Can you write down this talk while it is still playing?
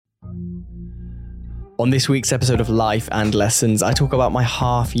On this week's episode of Life and Lessons, I talk about my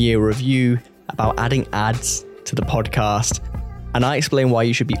half-year review, about adding ads to the podcast, and I explain why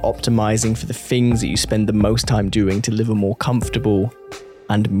you should be optimizing for the things that you spend the most time doing to live a more comfortable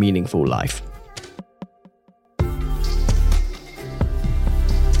and meaningful life.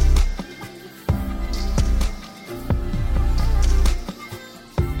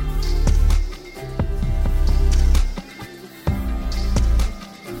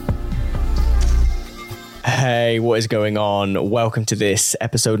 Hey, what is going on? Welcome to this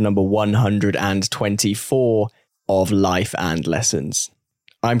episode number 124 of Life and Lessons.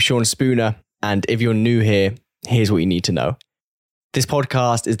 I'm Sean Spooner, and if you're new here, here's what you need to know. This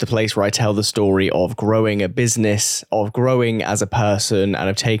podcast is the place where I tell the story of growing a business, of growing as a person, and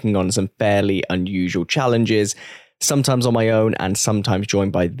of taking on some fairly unusual challenges, sometimes on my own and sometimes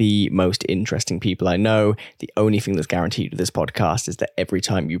joined by the most interesting people I know. The only thing that's guaranteed with this podcast is that every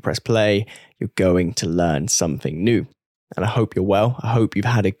time you press play, you're going to learn something new. And I hope you're well. I hope you've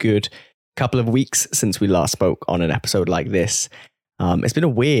had a good couple of weeks since we last spoke on an episode like this. It's been a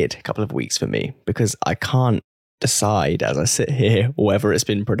weird couple of weeks for me because I can't decide as I sit here whether it's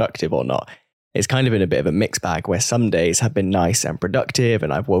been productive or not. It's kind of been a bit of a mixed bag where some days have been nice and productive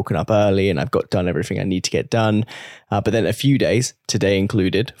and I've woken up early and I've got done everything I need to get done. But then a few days, today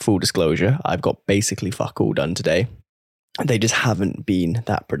included, full disclosure, I've got basically fuck all done today. They just haven't been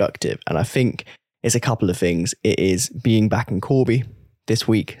that productive. And I think it's a couple of things. It is being back in Corby this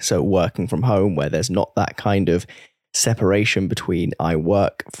week, so working from home where there's not that kind of separation between I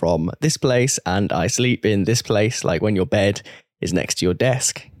work from this place and I sleep in this place, like when your bed is next to your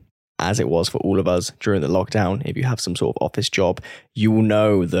desk. As it was for all of us during the lockdown. If you have some sort of office job, you will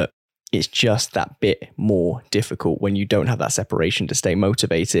know that it's just that bit more difficult when you don't have that separation to stay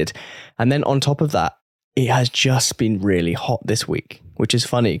motivated. And then on top of that, it has just been really hot this week, which is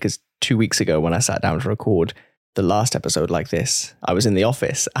funny because 2 weeks ago when I sat down to record the last episode like this, I was in the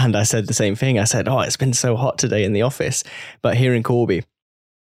office and I said the same thing. I said, it's been so hot today in the office. But here in Corby,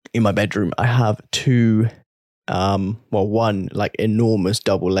 in my bedroom, I have one like enormous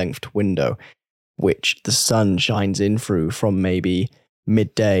double-lengthed window, which the sun shines in through from maybe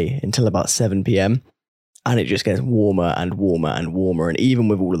midday until about 7 p.m. And it just gets warmer and warmer and warmer. And even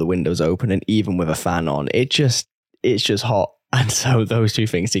with all of the windows open and even with a fan on, it's just hot. And so those two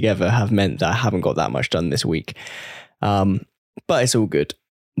things together have meant that I haven't got that much done this week. But it's all good.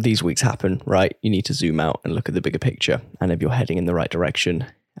 These weeks happen, right? You need to zoom out and look at the bigger picture. And if you're heading in the right direction,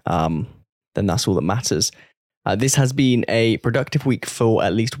 then that's all that matters. This has been a productive week for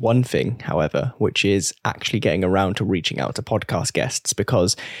at least one thing, however, which is actually getting around to reaching out to podcast guests,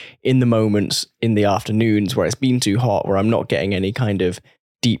 because in the moments in the afternoons where it's been too hot, where I'm not getting any kind of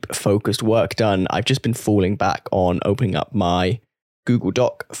deep focused work done, I've just been falling back on opening up my Google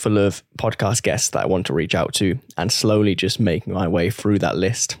Doc full of podcast guests that I want to reach out to and slowly just making my way through that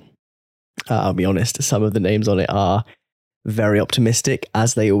list. I'll be honest, some of the names on it are very optimistic,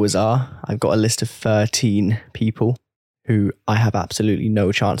 as they always are. I've got a list of 13 people who I have absolutely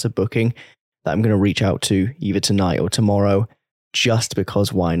no chance of booking that I'm going to reach out to either tonight or tomorrow, just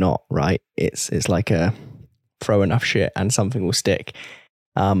because why not, right? It's like a throw enough shit and something will stick.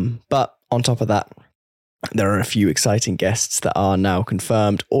 But on top of that, there are a few exciting guests that are now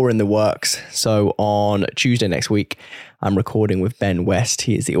confirmed or in the works. So on Tuesday next week, I'm recording with Ben West.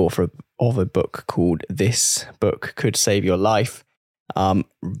 He is the author of a book called This Book Could Save Your Life.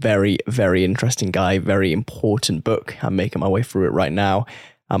 Very, very interesting guy, very important book. I'm making my way through it right now.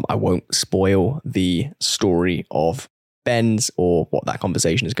 I won't spoil the story of Ben's or what that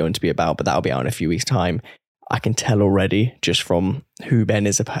conversation is going to be about, but that'll be out in a few weeks' time. I can tell already just from who Ben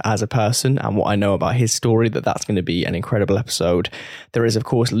is as a person and what I know about his story that that's going to be an incredible episode. There is, of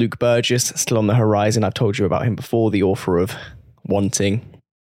course, Luke Burgess still on the horizon. I've told you about him before, the author of Wanting.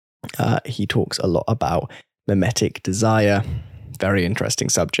 He talks a lot about mimetic desire. Very interesting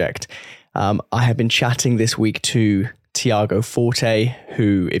subject. I have been chatting this week to Tiago Forte,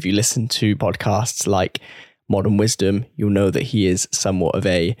 who, if you listen to podcasts like Modern Wisdom, you'll know that he is somewhat of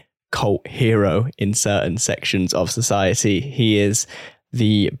a cult hero in certain sections of society. He is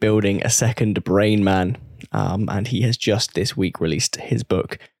the Building a Second Brain man, and he has just this week released his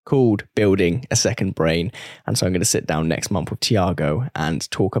book called Building a Second Brain. And so I'm going to sit down next month with Tiago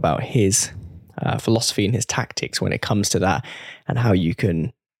and talk about his philosophy and his tactics when it comes to that, and how you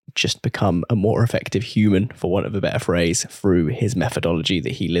can just become a more effective human, for want of a better phrase, through his methodology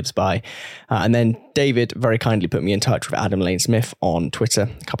that he lives by. And then David very kindly put me in touch with Adam Lane Smith on Twitter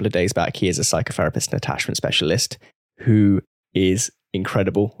a couple of days back. He is a psychotherapist and attachment specialist who is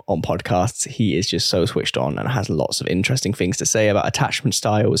incredible on podcasts. He is just so switched on and has lots of interesting things to say about attachment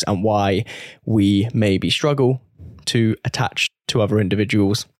styles and why we maybe struggle to attach to other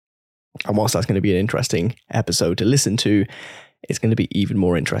individuals. And whilst that's going to be an interesting episode to listen to, it's going to be even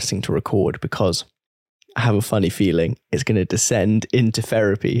more interesting to record because I have a funny feeling it's going to descend into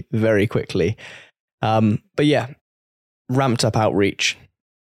therapy very quickly. But yeah, ramped up outreach.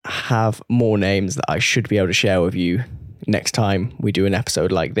 Have more names that I should be able to share with you next time we do an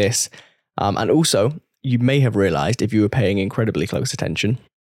episode like this. And also, you may have realized, if you were paying incredibly close attention,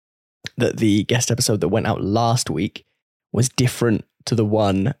 that the guest episode that went out last week was different to the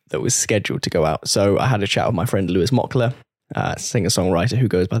one that was scheduled to go out. So I had a chat with my friend Lewis Mockler, singer-songwriter who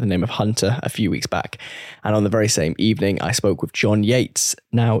goes by the name of Hunter, a few weeks back. And on the very same evening, I spoke with John Yates.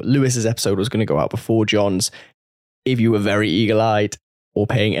 Now, Lewis's episode was going to go out before John's. If you were very eagle-eyed or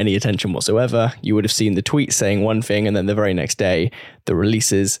paying any attention whatsoever, you would have seen the tweet saying one thing and then the very next day, the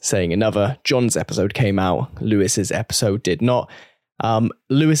releases saying another. John's episode came out. Lewis's episode did not.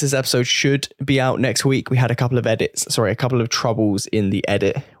 Lewis's episode should be out next week. We had a couple of troubles in the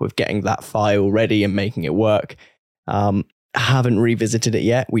edit with getting that file ready and making it work. Haven't revisited it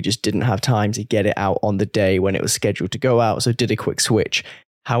yet. We just didn't have time to get it out on the day when it was scheduled to go out, so did a quick switch.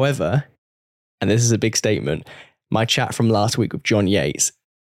 However, and this is a big statement, my chat from last week with John Yates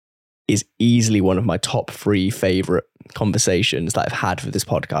is easily one of my top 3 favorite conversations that I've had for this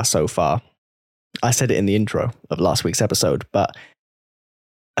podcast so far. I said it in the intro of last week's episode, but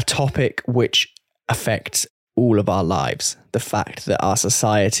a topic which affects all of our lives, the fact that our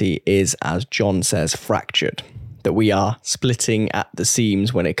society is, as John says, fractured, that we are splitting at the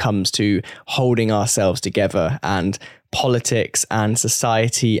seams when it comes to holding ourselves together, and politics and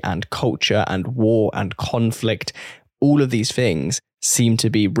society and culture and war and conflict, all of these things seem to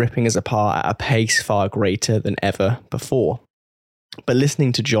be ripping us apart at a pace far greater than ever before. But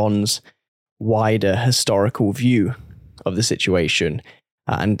listening to John's wider historical view of the situation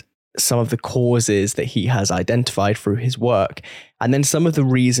and some of the causes that he has identified through his work, and then some of the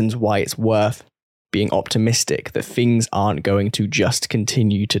reasons why it's worth being optimistic that things aren't going to just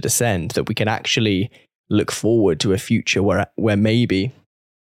continue to descend, that we can actually look forward to a future where maybe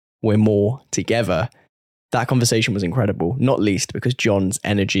we're more together. That conversation was incredible, not least because John's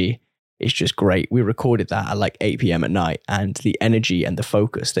energy is just great. We recorded that at like 8 p.m. at night, and the energy and the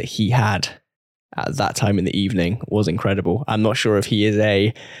focus that he had at that time in the evening was incredible. I'm not sure if he is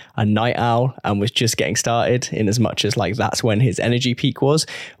a night owl and was just getting started, in as much as like that's when his energy peak was,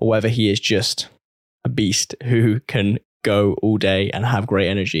 or whether he is just a beast who can go all day and have great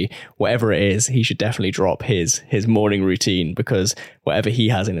energy. Whatever it is, he should definitely drop his morning routine, because whatever he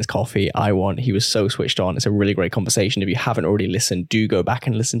has in his coffee, I want. He was so switched on. It's a really great conversation. If you haven't already listened, do go back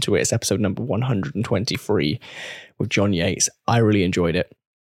and listen to it. It's episode number 123 with John Yates. I really enjoyed it,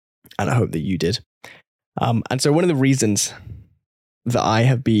 and I hope that you did. And so one of the reasons that I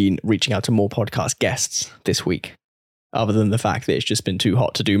have been reaching out to more podcast guests this week, other than the fact that it's just been too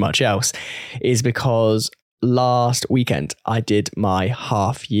hot to do much else, is because last weekend I did my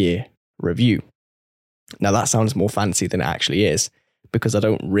half-year review. Now that sounds more fancy than it actually is, because I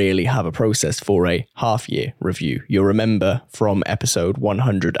don't really have a process for a half-year review. You'll remember from episode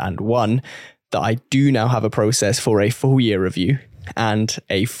 101 that I do now have a process for a full-year review and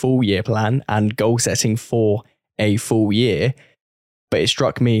a full-year plan and goal setting for a full year. But it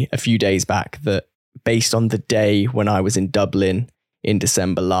struck me a few days back that based on the day when I was in Dublin in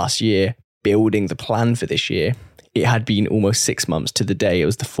December last year, building the plan for this year, it had been almost 6 months to the day. It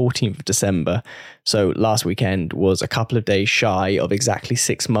was the 14th of December. So last weekend was a couple of days shy of exactly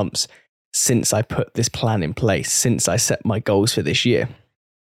 6 months since I put this plan in place, since I set my goals for this year.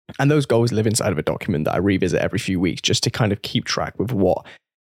 And those goals live inside of a document that I revisit every few weeks just to kind of keep track with what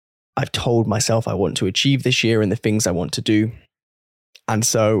I've told myself I want to achieve this year and the things I want to do. And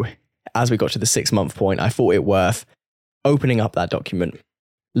so as we got to the 6 month point, I thought it worth opening up that document,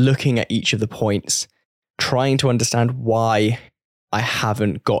 looking at each of the points, trying to understand why I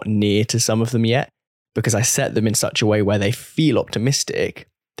haven't got near to some of them yet, because I set them in such a way where they feel optimistic,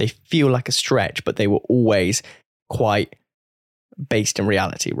 they feel like a stretch, but they were always quite based in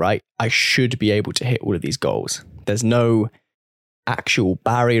reality, right? I should be able to hit all of these goals. There's no actual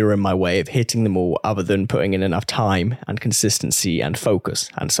barrier in my way of hitting them all other than putting in enough time and consistency and focus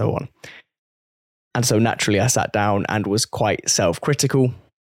and so on. And so naturally I sat down and was quite self-critical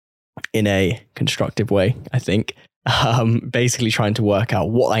in a constructive way, I think, basically trying to work out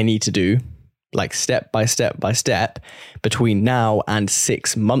what I need to do, like step by step by step, between now and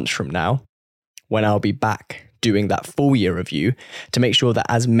 6 months from now, when I'll be back doing that full year review, to make sure that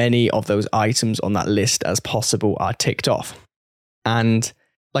as many of those items on that list as possible are ticked off. And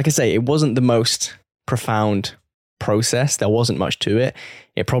like I say, it wasn't the most profound process. There wasn't much to it.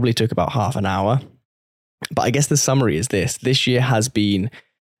 It probably took about half an hour. But I guess the summary is this. This year has been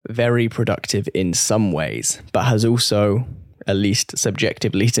very productive in some ways, but has also, at least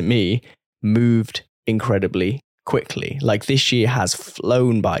subjectively to me, moved incredibly quickly. Like this year has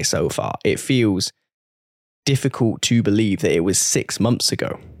flown by so far. It feels difficult to believe that it was 6 months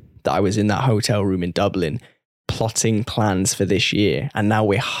ago that I was in that hotel room in Dublin plotting plans for this year. And now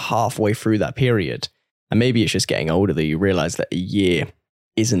we're halfway through that period. And maybe it's just getting older that you realize that a year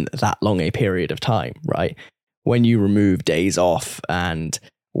isn't that long a period of time, right? When you remove days off and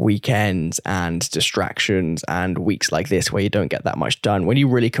weekends and distractions and weeks like this where you don't get that much done, when you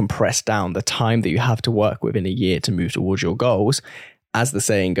really compress down the time that you have to work within a year to move towards your goals, as the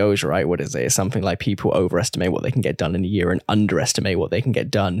saying goes, right? What is it? It's something like people overestimate what they can get done in a year and underestimate what they can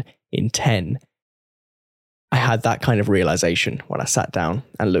get done in 10. I had that kind of realization when I sat down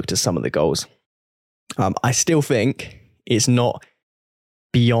and looked at some of the goals. I still think it's not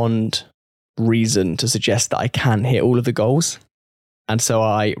beyond reason to suggest that I can hit all of the goals. And so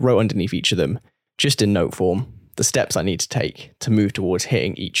I wrote underneath each of them, just in note form, the steps I need to take to move towards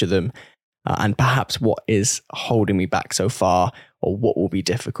hitting each of them, and perhaps what is holding me back so far, or what will be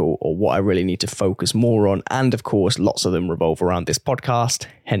difficult, or what I really need to focus more on. And of course, lots of them revolve around this podcast,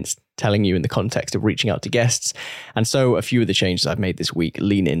 hence telling you in the context of reaching out to guests. And so a few of the changes I've made this week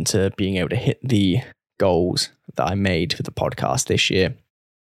lean into being able to hit the goals that I made for the podcast this year.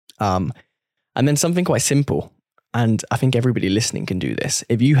 And then something quite simple. And I think everybody listening can do this.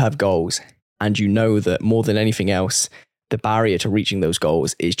 If you have goals and you know that more than anything else, the barrier to reaching those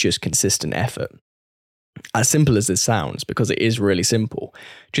goals is just consistent effort. As simple as this sounds, because it is really simple,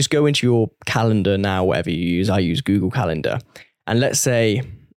 just go into your calendar now, whatever you use. I use Google Calendar. And let's say,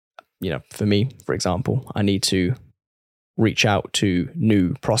 for me, for example, I need to reach out to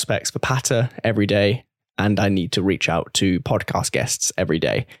new prospects for Patter every day, and I need to reach out to podcast guests every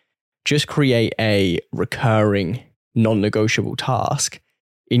day. Just create a recurring, non-negotiable task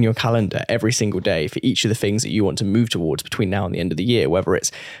in your calendar every single day for each of the things that you want to move towards between now and the end of the year, whether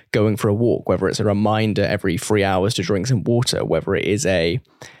it's going for a walk, whether it's a reminder every 3 hours to drink some water, whether it is a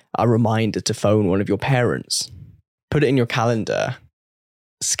reminder to phone one of your parents. Put it in your calendar,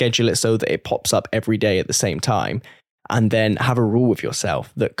 schedule it so that it pops up every day at the same time, and then have a rule with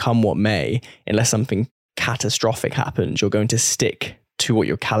yourself that come what may, unless something catastrophic happens, you're going to stick to what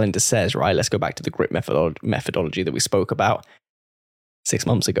your calendar says, right? Let's go back to the GRIT methodology that we spoke about 6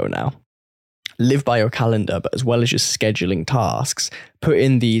 months ago now. Live by your calendar, but as well as just scheduling tasks, put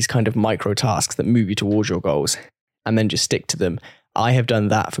in these kind of micro tasks that move you towards your goals and then just stick to them. I have done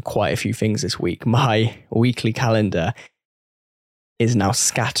that for quite a few things this week. My weekly calendar is now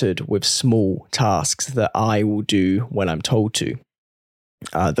scattered with small tasks that I will do when I'm told to.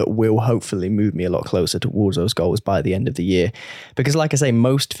 That will hopefully move me a lot closer towards those goals by the end of the year. Because like I say,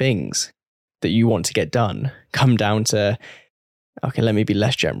 most things that you want to get done come down to, okay, let me be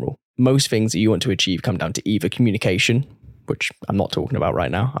less general. Most things that you want to achieve come down to either communication, which I'm not talking about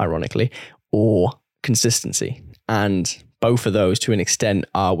right now, ironically, or consistency. And both of those to an extent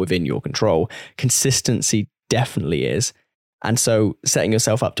are within your control. Consistency definitely is. And so setting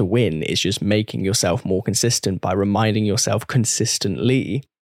yourself up to win is just making yourself more consistent by reminding yourself consistently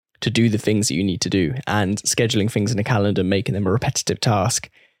to do the things that you need to do, and scheduling things in a calendar, making them a repetitive task,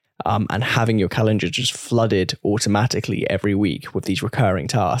 and having your calendar just flooded automatically every week with these recurring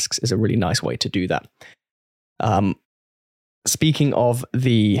tasks is a really nice way to do that. Speaking of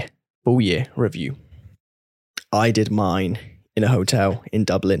the full year review, I did mine in a hotel in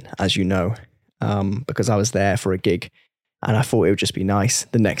Dublin, as you know, because I was there for a gig. And I thought it would just be nice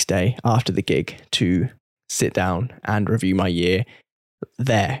the next day after the gig to sit down and review my year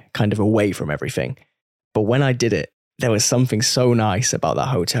there, kind of away from everything. But when I did it, there was something so nice about that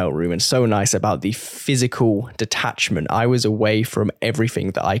hotel room and so nice about the physical detachment. I was away from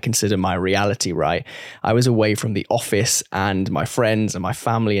everything that I consider my reality, right? I was away from the office and my friends and my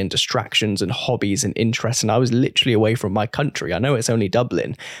family and distractions and hobbies and interests. And I was literally away from my country. I know it's only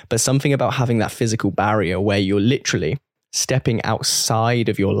Dublin, but something about having that physical barrier where you're literally stepping outside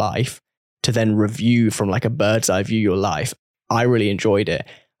of your life to then review from like a bird's eye view your life. I really enjoyed it.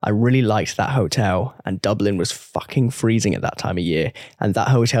 I really liked that hotel, and Dublin was fucking freezing at that time of year. And that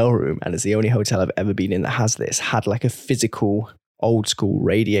hotel room, and it's the only hotel I've ever been in that has this, had like a physical old school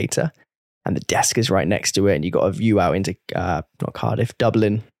radiator, and the desk is right next to it. And you got a view out into not Cardiff,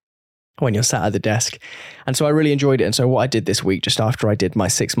 Dublin when you're sat at the desk. And so I really enjoyed it. And so what I did this week, just after I did my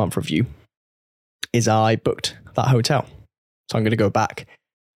 6-month review, is I booked that hotel. So I'm going to go back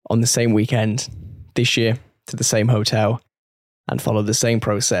on the same weekend this year to the same hotel and follow the same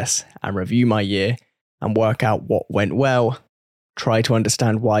process and review my year and work out what went well, try to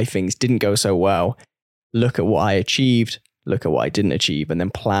understand why things didn't go so well, look at what I achieved, look at what I didn't achieve, and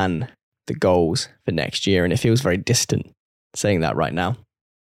then plan the goals for next year. And it feels very distant saying that right now.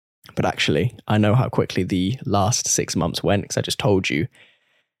 But actually, I know how quickly the last 6 months went because I just told you.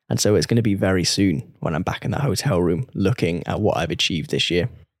 And so it's going to be very soon when I'm back in that hotel room looking at what I've achieved this year.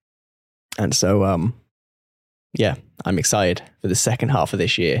 And so, yeah, I'm excited for the second half of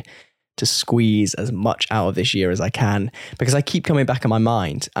this year to squeeze as much out of this year as I can, because I keep coming back in my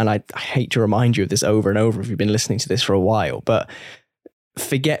mind, and I hate to remind you of this over and over if you've been listening to this for a while, but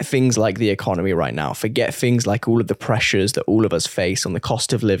forget things like the economy right now. Forget things like all of the pressures that all of us face on the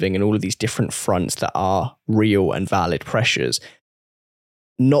cost of living and all of these different fronts that are real and valid pressures.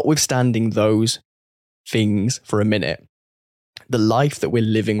 Notwithstanding those things for a minute, the life that we're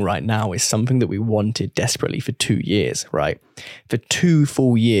living right now is something that we wanted desperately for 2 years, right? For 2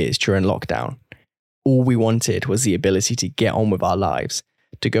 full years during lockdown, all we wanted was the ability to get on with our lives,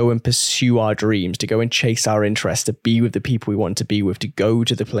 to go and pursue our dreams, to go and chase our interests, to be with the people we want to be with, to go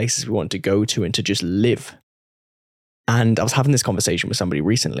to the places we want to go to, and to just live. And I was having this conversation with somebody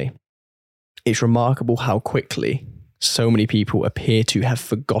recently. It's remarkable how quickly so many people appear to have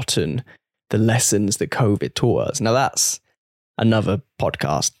forgotten the lessons that COVID taught us. Now, that's another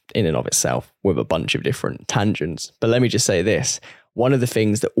podcast in and of itself with a bunch of different tangents. But let me just say this. One of the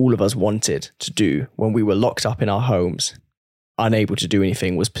things that all of us wanted to do when we were locked up in our homes, unable to do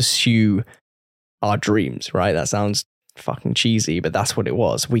anything, was pursue our dreams, right? That sounds fucking cheesy, but that's what it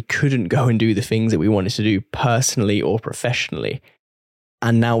was. We couldn't go and do the things that we wanted to do personally or professionally.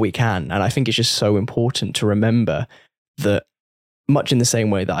 And now we can. And I think it's just so important to remember that, much in the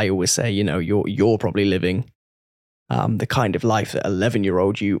same way that I always say, you know, you're probably living the kind of life that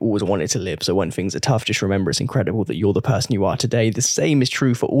 11-year-old you always wanted to live. So when things are tough, just remember it's incredible that you're the person you are today. The same is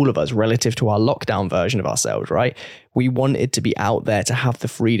true for all of us relative to our lockdown version of ourselves, right? We wanted to be out there, to have the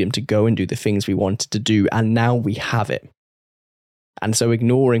freedom to go and do the things we wanted to do. And now we have it. And so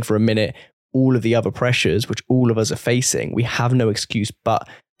ignoring for a minute all of the other pressures which all of us are facing, we have no excuse but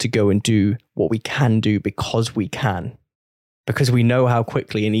to go and do what we can do because we can. Because we know how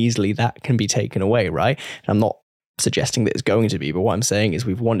quickly and easily that can be taken away, right? And I'm not suggesting that it's going to be, but what I'm saying is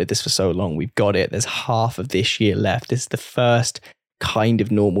we've wanted this for so long. We've got it. There's half of this year left. This is the first kind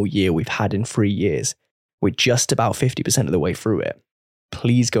of normal year we've had in 3 years. We're just about 50% of the way through it.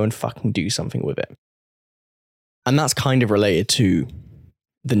 Please go and fucking do something with it. And that's kind of related to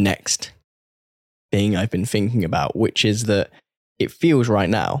the next thing I've been thinking about, which is that it feels right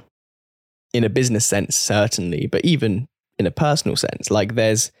now, in a business sense, certainly, but even in a personal sense, like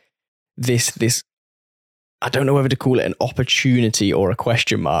there's this, I don't know whether to call it an opportunity or a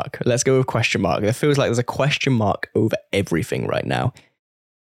question mark. Let's go with question mark. It feels like there's a question mark over everything right now.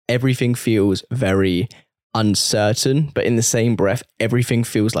 Everything feels very uncertain, but in the same breath, everything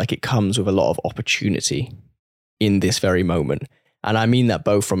feels like it comes with a lot of opportunity in this very moment. And I mean that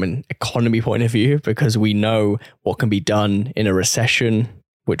both from an economy point of view, because we know what can be done in a recession,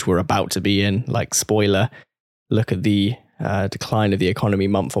 which we're about to be in. Like, spoiler, look at the decline of the economy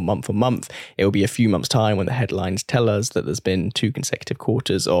month on month on month. It will be a few months' time when the headlines tell us that there's been 2 consecutive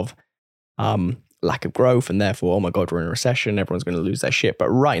quarters of lack of growth, and therefore, oh my God, we're in a recession, everyone's going to lose their shit. But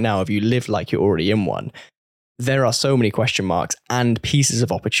right now, if you live like you're already in one, there are so many question marks and pieces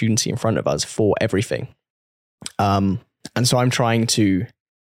of opportunity in front of us for everything. And so I'm trying to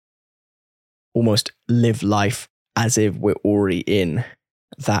almost live life as if we're already in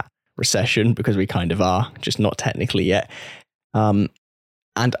that recession, because we kind of are, just not technically yet. And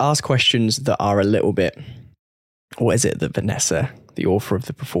ask questions that are a little bit, what is it that Vanessa, the author of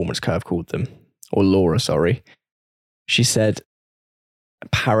The Performance Curve, called them? Or Laura, sorry. She said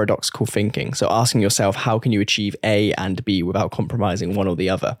paradoxical thinking. So asking yourself, how can you achieve A and B without compromising one or the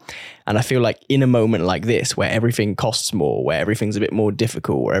other? And I feel like in a moment like this, where everything costs more, where everything's a bit more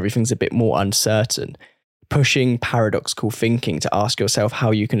difficult, where everything's a bit more uncertain, pushing paradoxical thinking to ask yourself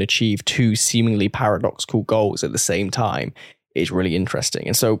how you can achieve 2 seemingly paradoxical goals at the same time is really interesting.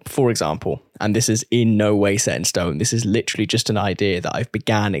 And so, for example, and this is in no way set in stone, this is literally just an idea that I've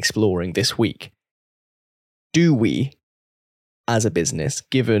began exploring this week. Do we, as a business,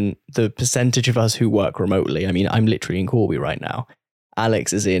 given the percentage of us who work remotely, I mean, I'm literally in Corby right now,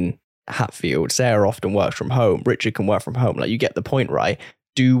 Alex is in Hatfield, Sarah often works from home, Richard can work from home, like, you get the point, right?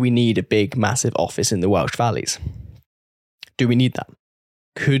 Do we need a big, massive office in the Welsh Valleys? Do we need that?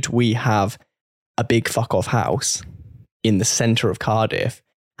 Could we have a big fuck off house in the centre of Cardiff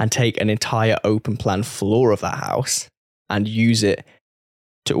and take an entire open plan floor of that house and use it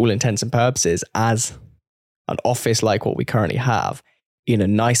to all intents and purposes as an office like what we currently have in a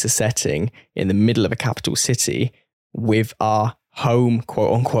nicer setting in the middle of a capital city with our home,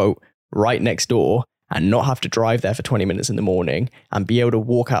 quote unquote, right next door, and not have to drive there for 20 minutes in the morning and be able to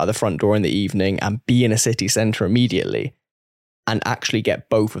walk out of the front door in the evening and be in a city centre immediately and actually get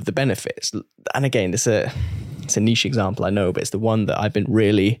both of the benefits. And again, it's a niche example, I know, but it's the one that I've been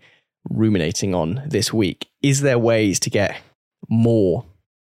really ruminating on this week. Is there ways to get more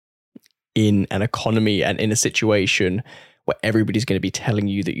in an economy and in a situation where everybody's going to be telling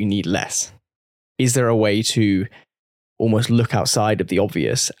you that you need less? Is there a way to almost look outside of the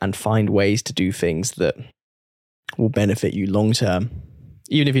obvious and find ways to do things that will benefit you long term,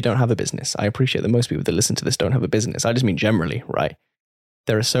 even if you don't have a business? I appreciate that most people that listen to this don't have a business. I just mean generally, right?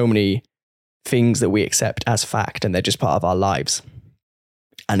 There are so many things that we accept as fact and they're just part of our lives.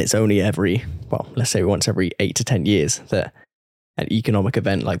 And it's only let's say once every 8 to 10 years that an economic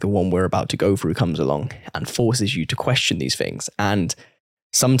event like the one we're about to go through comes along and forces you to question these things. And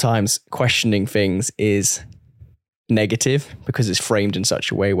sometimes questioning things is negative because it's framed in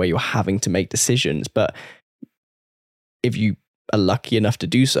such a way where you're having to make decisions. But if you are lucky enough to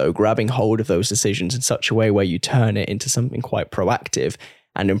do so, grabbing hold of those decisions in such a way where you turn it into something quite proactive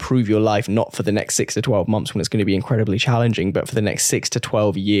and improve your life, not for the next 6 to 12 months when it's going to be incredibly challenging, but for the next 6 to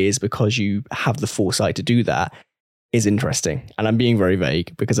 12 years because you have the foresight to do that, is interesting. And I'm being very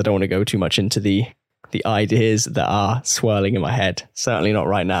vague because I don't want to go too much into the ideas that are swirling in my head. Certainly not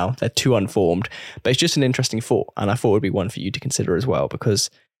right now. They're too unformed. But it's just an interesting thought. And I thought it would be one for you to consider as well, because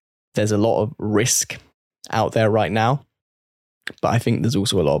there's a lot of risk out there right now. But I think there's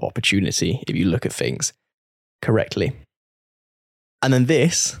also a lot of opportunity if you look at things correctly. And then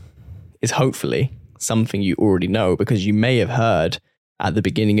this is hopefully something you already know, because you may have heard at the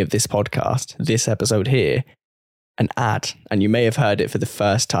beginning of this podcast, this episode here, an ad, and you may have heard it for the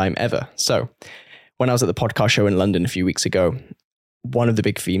first time ever. So when I was at the podcast show in London a few weeks ago, one of the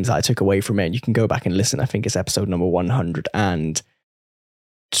big themes that I took away from it, and you can go back and listen, I think it's episode number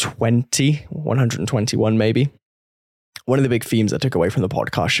 121 maybe. One of the big themes I took away from the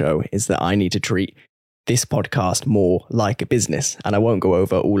podcast show is that I need to treat this podcast more like a business. And I won't go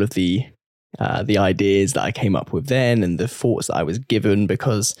over all of the ideas that I came up with then and the thoughts that I was given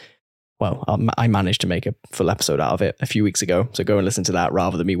because, well, I managed to make a full episode out of it a few weeks ago. So go and listen to that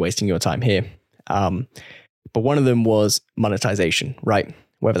rather than me wasting your time here. But one of them was monetization, right?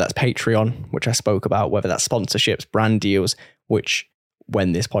 Whether that's Patreon, which I spoke about, whether that's sponsorships, brand deals, which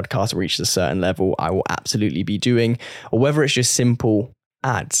when this podcast reaches a certain level, I will absolutely be doing, or whether it's just simple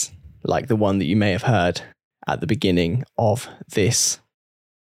ads like the one that you may have heard at the beginning of this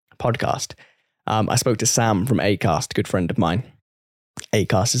podcast. I spoke to Sam from Acast, a good friend of mine.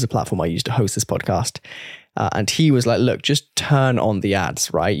 Acast is a platform I use to host this podcast. And he was like, look, just turn on the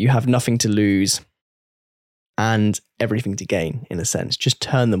ads, right? You have nothing to lose and everything to gain in a sense. Just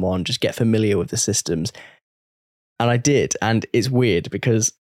turn them on, just get familiar with the systems. And I did. And it's weird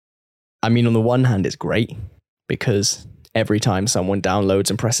because, I mean, on the one hand, it's great because every time someone downloads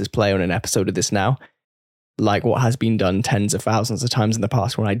and presses play on an episode of this now, like what has been done tens of thousands of times in the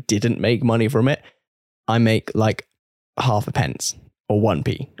past when I didn't make money from it, I make like half a pence or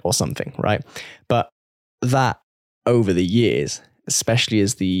 1p or something, right? But that over the years, especially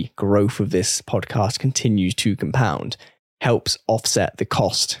as the growth of this podcast continues to compound, helps offset the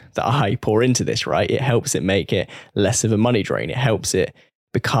cost that I pour into this, right? It helps it make it less of a money drain. It helps it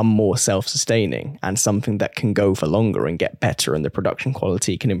become more self-sustaining and something that can go for longer and get better, and the production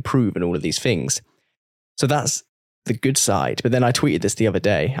quality can improve and all of these things. So that's the good side. But then I tweeted this the other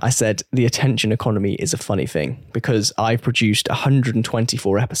day. I said, the attention economy is a funny thing because I've produced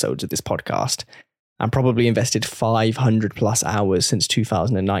 124 episodes of this podcast and probably invested 500 plus hours since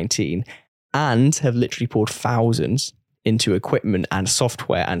 2019 and have literally poured thousands into equipment and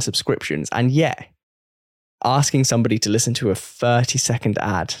software and subscriptions. And yet, asking somebody to listen to a 30-second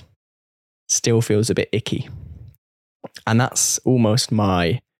ad still feels a bit icky. And that's almost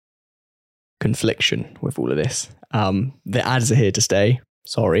my confliction with all of this. The ads are here to stay.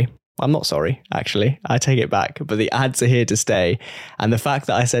 Sorry. I'm not sorry, actually. I take it back. But the ads are here to stay. And the fact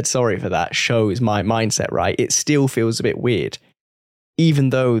that I said sorry for that shows my mindset, right? It still feels a bit weird. Even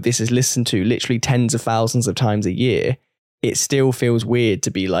though this is listened to literally tens of thousands of times a year, it still feels weird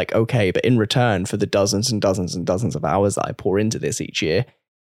to be like, okay, but in return for the dozens and dozens and dozens of hours that I pour into this each year,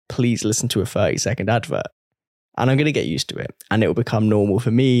 please listen to a 30-second advert. And I'm going to get used to it. And it will become normal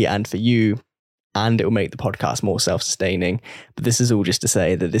for me and for you. And it will make the podcast more self-sustaining. But this is all just to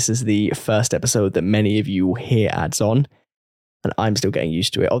say that this is the first episode that many of you will hear ads on. and I'm still getting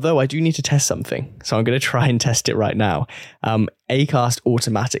used to it. Although I do need to test something, so I'm going to try and test it right now. Acast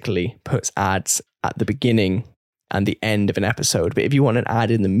automatically puts ads at the beginning and the end of an episode, but if you want an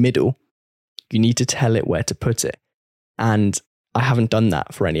ad in the middle, you need to tell it where to put it. And I haven't done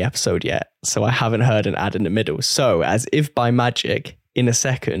that for any episode yet, so I haven't heard an ad in the middle. So as if by magic, in a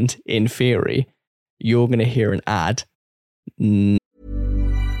second, in theory, you're going to hear an ad.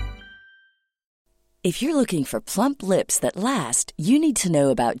 If you're looking for plump lips that last, you need to know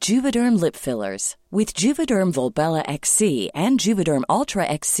about Juvederm lip fillers. With Juvederm Volbella XC and Juvederm Ultra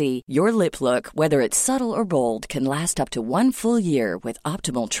XC, your lip look, whether it's subtle or bold, can last up to 1 full year with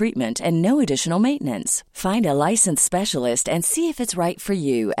optimal treatment and no additional maintenance. Find a licensed specialist and see if it's right for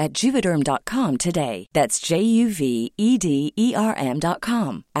you at Juvederm.com today. That's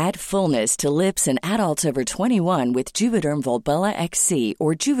JUVEDERM.com. Add fullness to lips in adults over 21 with Juvederm Volbella XC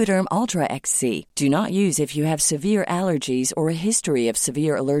or Juvederm Ultra XC. Do not use if you have severe allergies or a history of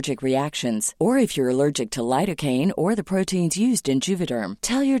severe allergic reactions, or if you're allergic to lidocaine or the proteins used in Juvederm.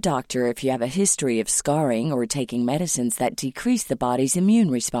 Tell your doctor if you have a history of scarring or taking medicines that decrease the body's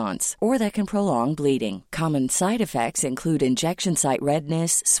immune response or that can prolong bleeding. Common side effects include injection site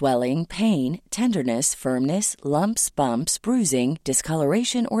redness, swelling, pain, tenderness, firmness, lumps, bumps, bruising,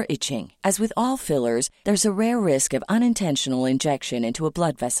 discoloration, or itching. As with all fillers, there's a rare risk of unintentional injection into a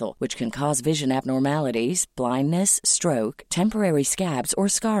blood vessel, which can cause vision abnormalities, blindness, stroke, temporary scabs, or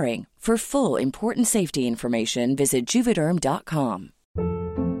scarring. For full, important safety information, visit Juvederm.com.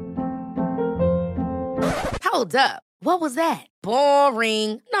 Hold up. What was that?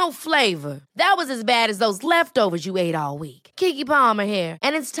 Boring. No flavor. That was as bad as those leftovers you ate all week. Keke Palmer here,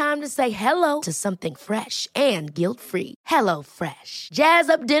 and it's time to say hello to something fresh and guilt-free. Hello Fresh. Jazz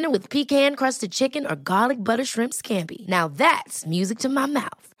up dinner with pecan-crusted chicken or garlic butter shrimp scampi. Now that's music to my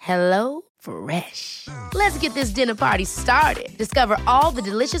mouth. Hello Fresh. Let's get this dinner party started. Discover all the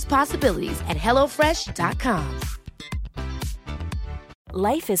delicious possibilities at HelloFresh.com.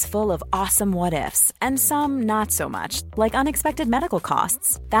 Life is full of awesome what-ifs, and some not so much, like unexpected medical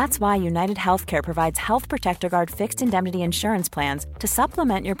costs. That's why United Healthcare provides Health Protector Guard fixed indemnity insurance plans to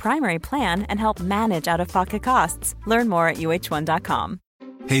supplement your primary plan and help manage out-of-pocket costs. Learn more at UH1.com.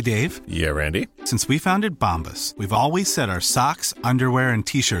 Hey, Dave. Yeah, Randy. Since we founded Bombas, we've always said our socks, underwear, and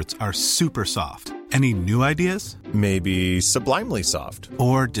T-shirts are super soft. Any new ideas? Maybe sublimely soft.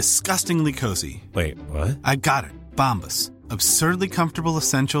 Or disgustingly cozy. Wait, what? I got it. Bombas. Absurdly comfortable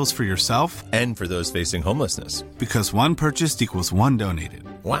essentials for yourself and for those facing homelessness. Because one purchased equals one donated.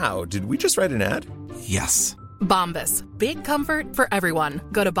 Wow, did we just write an ad? Yes. Bombas. Big comfort for everyone.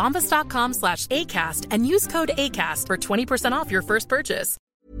 Go to bombas.com/ACAST and use code ACAST for 20% off your first purchase.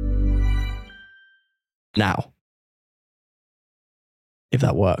 Now, if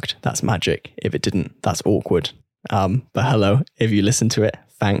that worked, that's magic. If it didn't, that's awkward. But hello, if you listen to it,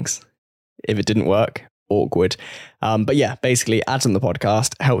 thanks. If it didn't work, awkward. But yeah, basically ads on the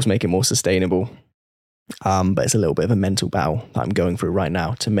podcast helps make it more sustainable. But it's a little bit of a mental battle that I'm going through right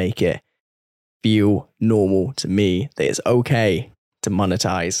now to make it feel normal to me that it's okay to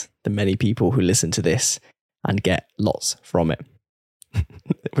monetize the many people who listen to this and get lots from it.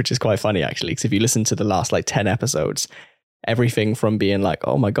 Which is quite funny actually, because if you listen to the last 10 episodes, everything from being like,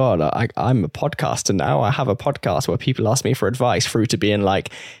 oh my God, I'm a podcaster now, I have a podcast where people ask me for advice, through to being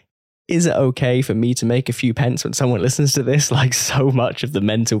like, is it okay for me to make a few pence when someone listens to this? So much of the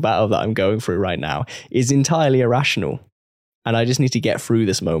mental battle that I'm going through right now is entirely irrational. And I just need to get through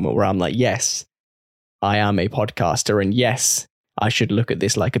this moment where I'm like, yes, I am a podcaster, and yes, I should look at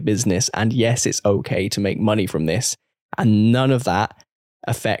this like a business, and yes, it's okay to make money from this. And none of that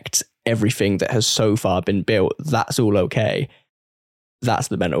affects everything that has so far been built. That's all okay. That's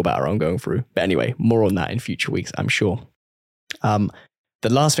the mental battle I'm going through. But anyway, more on that in future weeks, I'm sure. The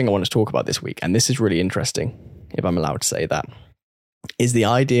last thing I want to talk about this week, and this is really interesting, if I'm allowed to say that, is the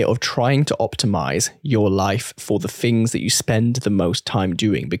idea of trying to optimize your life for the things that you spend the most time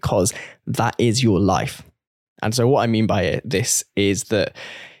doing, because that is your life. And so what I mean by this is that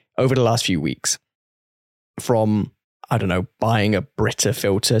over the last few weeks, from, I don't know, buying a Brita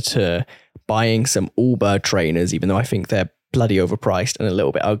filter to buying some Allbirds trainers, even though I think they're bloody overpriced and a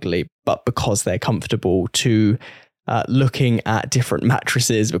little bit ugly, but because they're comfortable, to looking at different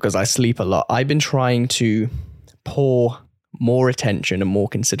mattresses because I sleep a lot. I've been trying to pour more attention and more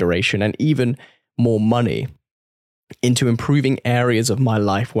consideration and even more money into improving areas of my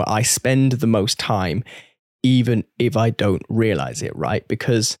life where I spend the most time, even if I don't realize it, right?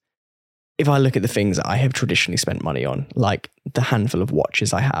 Because if I look at the things that I have traditionally spent money on, like the handful of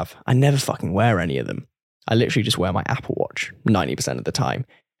watches I have, I never fucking wear any of them. I literally just wear my Apple Watch 90% of the time.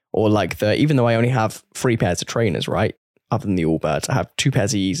 Or even though I only have 3 pairs of trainers, right? other than the Allbirds. I have 2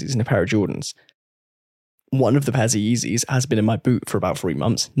 pairs of Yeezys and a pair of Jordans. One of the pairs of Yeezys has been in my boot for about 3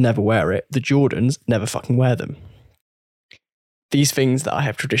 months, never wear it. The Jordans, never fucking wear them. These things that I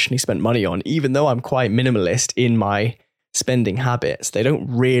have traditionally spent money on, even though I'm quite minimalist in my spending habits, they don't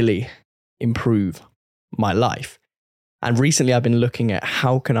really improve my life. And recently I've been looking at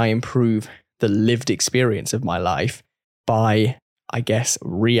how can I improve the lived experience of my life by, I guess,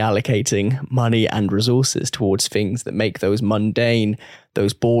 reallocating money and resources towards things that make those mundane,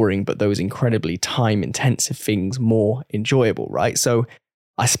 those boring, but those incredibly time-intensive things more enjoyable, right? So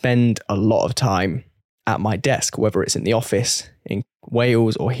I spend a lot of time at my desk, whether it's in the office in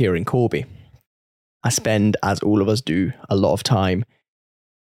Wales or here in Corby. I spend, as all of us do, a lot of time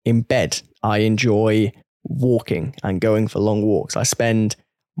in bed. I enjoy walking and going for long walks. I spend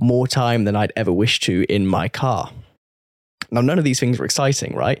more time than I'd ever wish to in my car. Now, none of these things are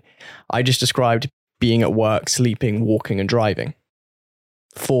exciting, right? I just described being at work, sleeping, walking, and driving.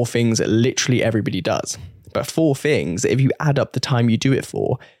 4 things that literally everybody does. But 4 things that if you add up the time you do it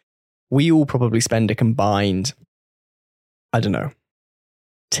for, we all probably spend a combined,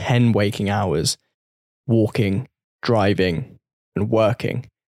 10 waking hours walking, driving, and working.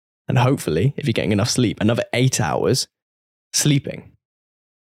 And hopefully, if you're getting enough sleep, another 8 hours sleeping.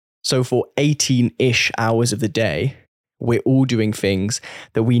 So for 18-ish hours of the day, we're all doing things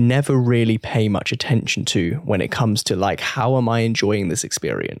that we never really pay much attention to when it comes to like, how am I enjoying this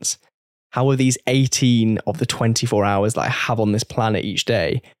experience? How are these 18 of the 24 hours that I have on this planet each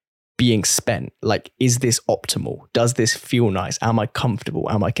day being spent? Like, is this optimal? Does this feel nice? Am I comfortable?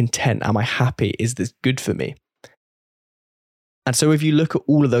 Am I content? Am I happy? Is this good for me? And so if you look at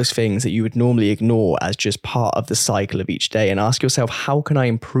all of those things that you would normally ignore as just part of the cycle of each day and ask yourself, how can I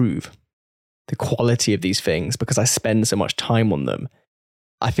improve the quality of these things because I spend so much time on them?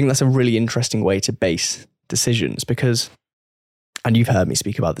 I think that's a really interesting way to base decisions because, and you've heard me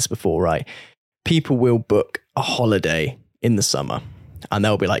speak about this before, right? People will book a holiday in the summer and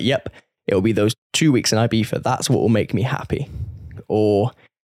they'll be like, yep, it'll be those 2 weeks in Ibiza. That's what will make me happy. Or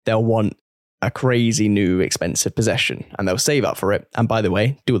they'll want a crazy new expensive possession and they'll save up for it. And by the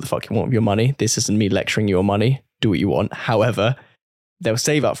way, do what the fuck you want with your money. This isn't me lecturing you on money. Do what you want. However, they'll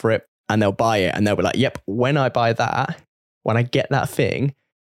save up for it and they'll buy it and they'll be like, yep, when I buy that, when I get that thing,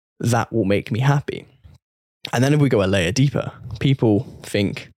 that will make me happy. And then if we go a layer deeper, people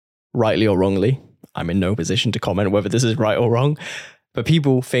think, rightly or wrongly, I'm in no position to comment whether this is right or wrong, but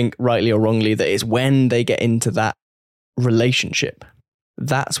people think rightly or wrongly that it's when they get into that relationship,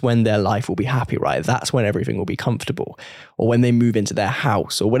 that's when their life will be happy, right? That's when everything will be comfortable. Or when they move into their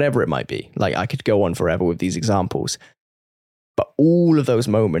house or whatever it might be. Like, I could go on forever with these examples. But all of those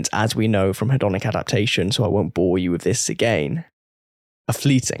moments, as we know from hedonic adaptation, so I won't bore you with this again, are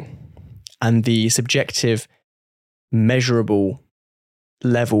fleeting. And the subjective, measurable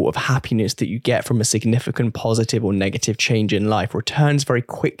level of happiness that you get from a significant positive or negative change in life returns very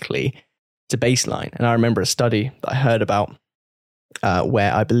quickly to baseline. And I remember a study that I heard about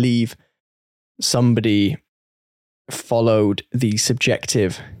where I believe somebody followed the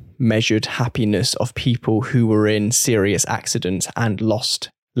subjective measured happiness of people who were in serious accidents and lost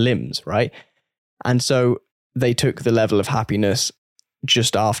limbs, right? And so they took the level of happiness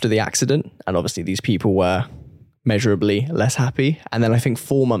just after the accident. And obviously these people were measurably less happy. And then I think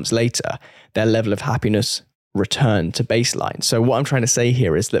 4 months later, their level of happiness returned to baseline. So what I'm trying to say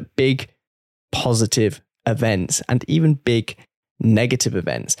here is that big positive events and even big negative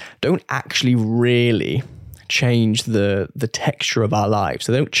events don't actually really change the texture of our lives.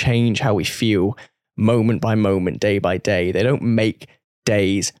 They don't change how we feel moment by moment, day by day. They don't make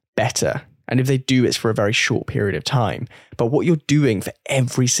days better. And if they do, it's for a very short period of time. But what you're doing for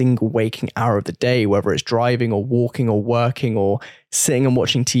every single waking hour of the day, whether it's driving or walking or working or sitting and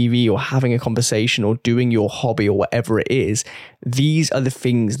watching TV or having a conversation or doing your hobby or whatever it is, these are the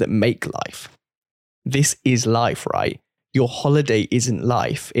things that make life. This is life, right? Your holiday isn't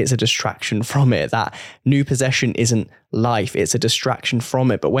life. It's a distraction from it. That new possession isn't life. It's a distraction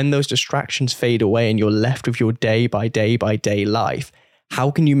from it. But when those distractions fade away and you're left with your day by day by day life, how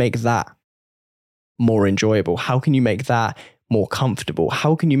can you make that more enjoyable? How can you make that more comfortable?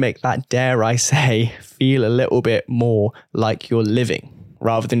 How can you make that, dare I say, feel a little bit more like you're living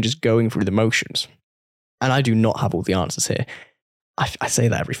rather than just going through the motions? And I do not have all the answers here. I say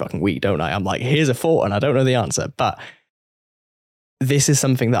that every fucking week, don't I? I'm like, here's a thought and I don't know the answer. But this is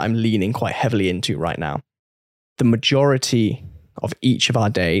something that I'm leaning quite heavily into right now. The majority of each of our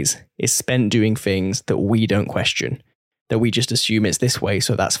days is spent doing things that we don't question, that we just assume it's this way,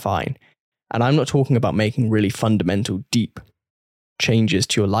 so that's fine. And I'm not talking about making really fundamental, deep changes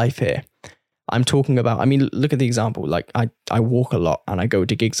to your life here. I'm talking about, I mean, look at the example. Like I walk a lot and I go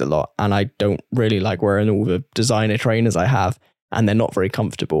to gigs a lot, and I don't really like wearing all the designer trainers I have, and they're not very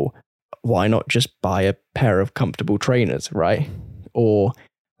comfortable. Why not just buy a pair of comfortable trainers, right? Or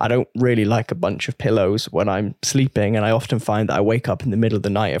I don't really like a bunch of pillows when I'm sleeping, and I often find that I wake up in the middle of the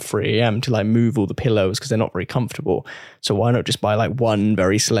night at 3 a.m. till I move all the pillows because they're not very comfortable. So why not just buy like one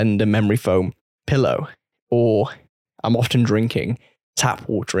very slender memory foam pillow? Or I'm often drinking tap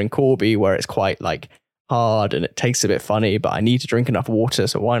water in Corby where it's quite like hard and it tastes a bit funny, but I need to drink enough water,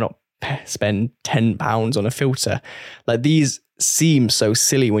 so why not spend £10 on a filter? Like, these seem so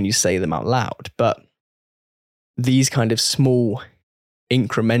silly when you say them out loud, but these kind of small,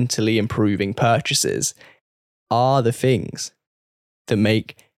 incrementally improving purchases are the things that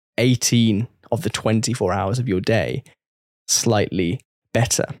make 18 of the 24 hours of your day slightly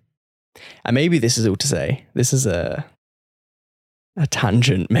better. And maybe this is all to say, this is a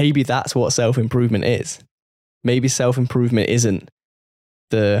tangent. Maybe that's what self-improvement is. Maybe self-improvement isn't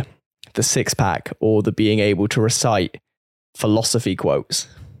the six-pack or the being able to recite philosophy quotes.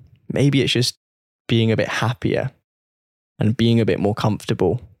 Maybe it's just being a bit happier and being a bit more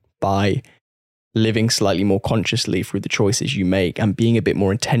comfortable by living slightly more consciously through the choices you make and being a bit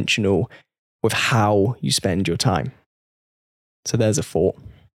more intentional with how you spend your time. So there's a thought.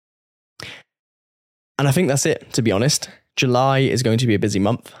 And I think that's it, to be honest. July is going to be a busy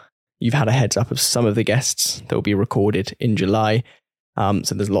month. You've had a heads up of some of the guests that will be recorded in July.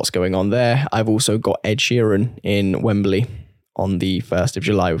 So there's lots going on there. I've also got Ed Sheeran in Wembley on the 1st of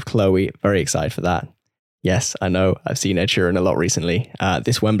July with Chloe. Very excited for that. Yes, I know. I've seen Ed Sheeran a lot recently.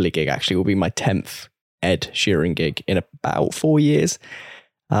 This Wembley gig actually will be my 10th Ed Sheeran gig in about 4 years.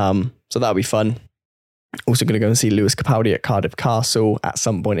 So that'll be fun. Also going to go and see Lewis Capaldi at Cardiff Castle at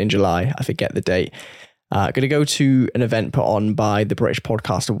some point in July. I forget the date. Going to go to an event put on by the British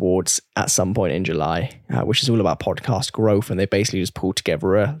Podcast Awards at some point in July, which is all about podcast growth. And they basically just pulled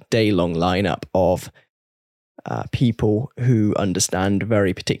together a day-long lineup of people who understand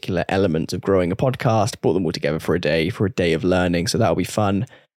very particular elements of growing a podcast, brought them all together for a day of learning. So that'll be fun.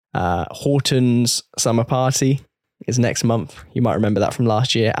 Horton's Summer Party is next month. You might remember that from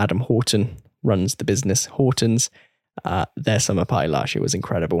last year. Adam Horton runs the business Horton's. Their summer party last year was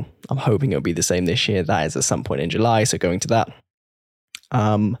incredible. I'm hoping it'll be the same this year. That is at some point in July, so going to that.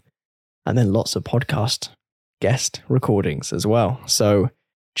 And then lots of podcast guest recordings as well. So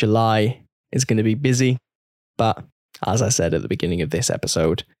July is going to be busy, but as I said at the beginning of this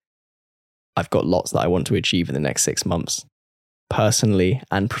episode, I've got lots that I want to achieve in the next 6 months, personally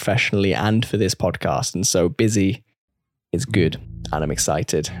and professionally, and for this podcast. And so busy is good, and I'm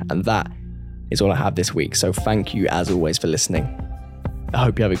excited. And that is all I have this week. So thank you as always for listening. I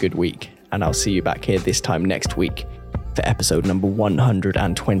hope you have a good week, and I'll see you back here this time next week for episode number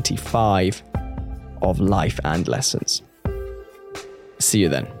 125 of Life and Lessons. See you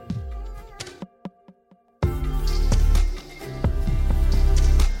then.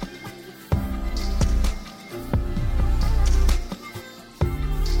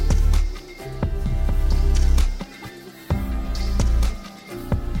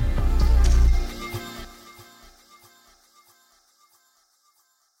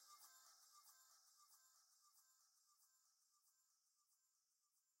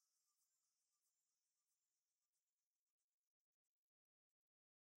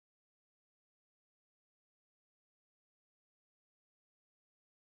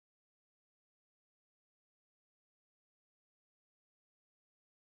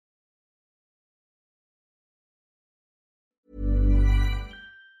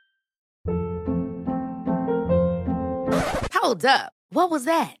 Hold up. What was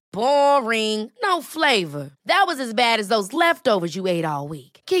that? Boring. No flavor. That was as bad as those leftovers you ate all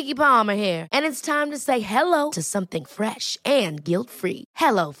week. Keke Palmer here, and it's time to say hello to something fresh and guilt-free.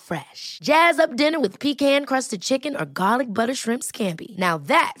 Hello Fresh. Jazz up dinner with pecan-crusted chicken or garlic butter shrimp scampi. Now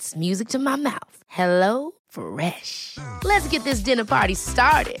that's music to my mouth. Hello Fresh. Let's get this dinner party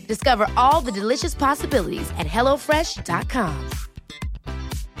started. Discover all the delicious possibilities at HelloFresh.com.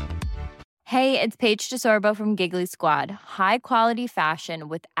 Hey, it's Paige DeSorbo from Giggly Squad. High quality fashion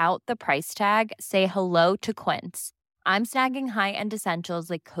without the price tag. Say hello to Quince. I'm snagging high-end essentials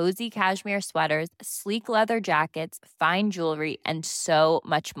like cozy cashmere sweaters, sleek leather jackets, fine jewelry, and so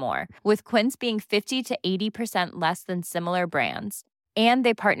much more. With Quince being 50 to 80% less than similar brands. And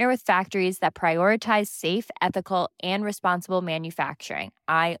they partner with factories that prioritize safe, ethical, and responsible manufacturing.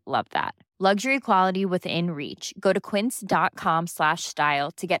 I love that. Luxury quality within reach. Go to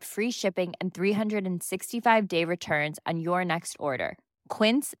quince.com/style to get free shipping and 365-day returns on your next order.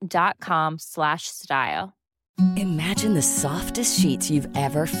 Quince.com/style. Imagine the softest sheets you've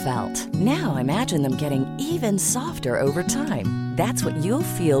ever felt. Now imagine them getting even softer over time. That's what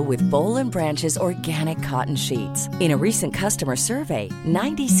you'll feel with Boll & Branch's organic cotton sheets. In a recent customer survey,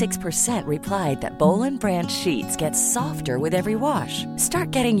 96% replied that Boll & Branch sheets get softer with every wash.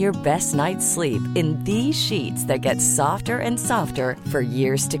 Start getting your best night's sleep in these sheets that get softer and softer for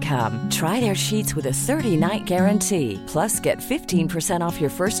years to come. Try their sheets with a 30-night guarantee. Plus, get 15% off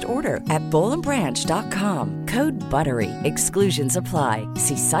your first order at bollandbranch.com. Code BUTTERY. Exclusions apply.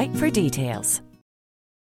 See site for details.